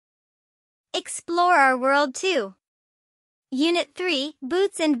explore our world too. Unit 3,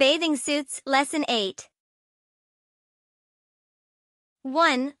 Boots and Bathing Suits, Lesson 8.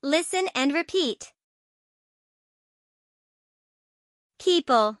 1. Listen and repeat.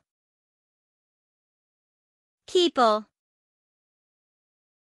 People. People.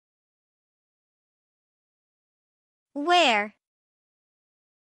 Where.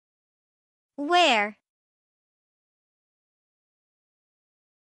 Where.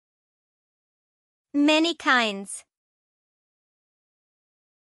 Many kinds.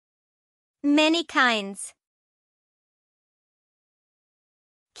 Many kinds.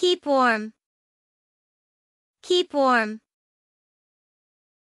 Keep warm. Keep warm.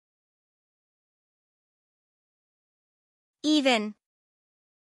 Even.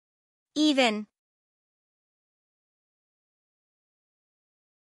 Even.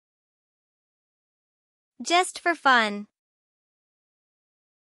 Just for fun.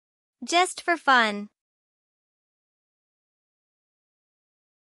 Just for fun.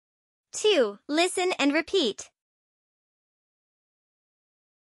 2. Listen and repeat.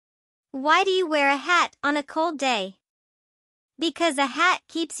 Why do you wear a hat on a cold day? Because a hat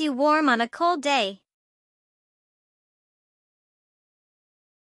keeps you warm on a cold day.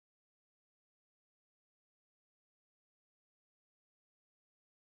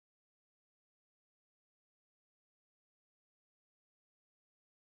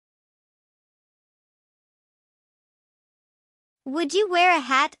 Would you wear a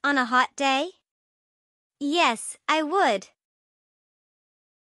hat on a hot day? Yes, I would.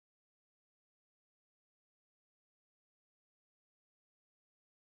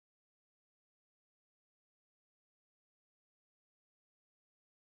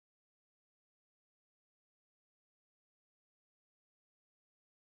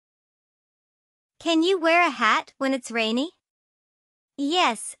 Can you wear a hat when it's rainy?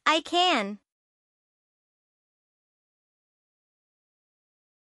 Yes, I can.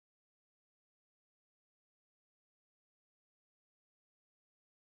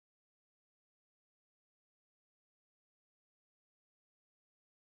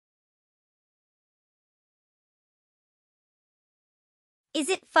 Is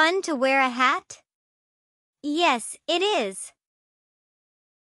it fun to wear a hat? Yes, it is.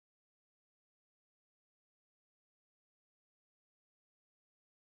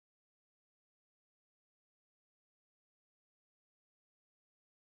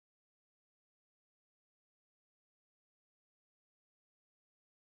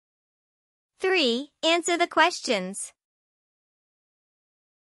 Three. Answer the questions.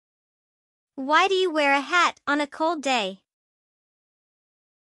 Why do you wear a hat on a cold day?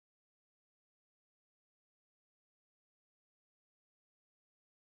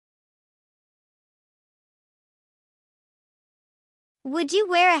 Would you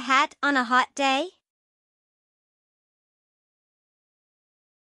wear a hat on a hot day?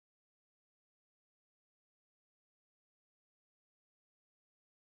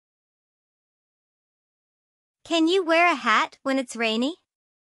 Can you wear a hat when it's rainy?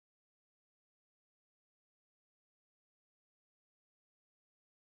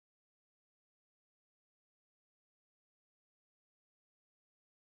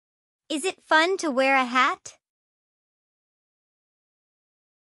 Is it fun to wear a hat?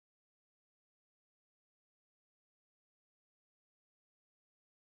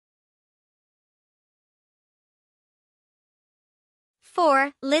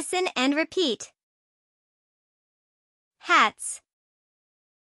 Four. Listen and repeat. Hats.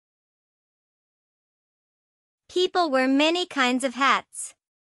 People wear many kinds of hats.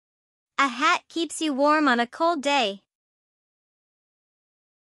 A hat keeps you warm on a cold day.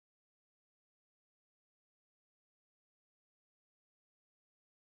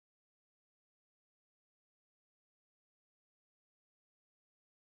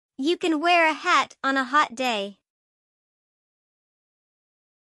 You can wear a hat on a hot day.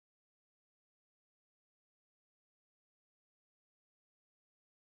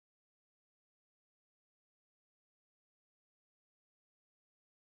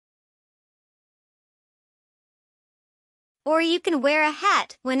 Or you can wear a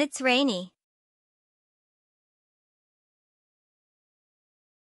hat when it's rainy.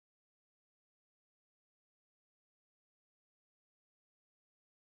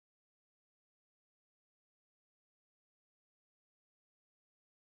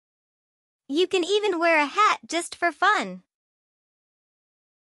 You can even wear a hat just for fun.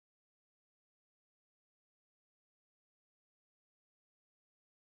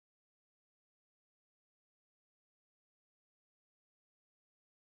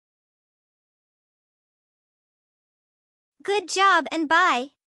 Good job and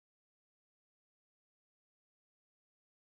bye.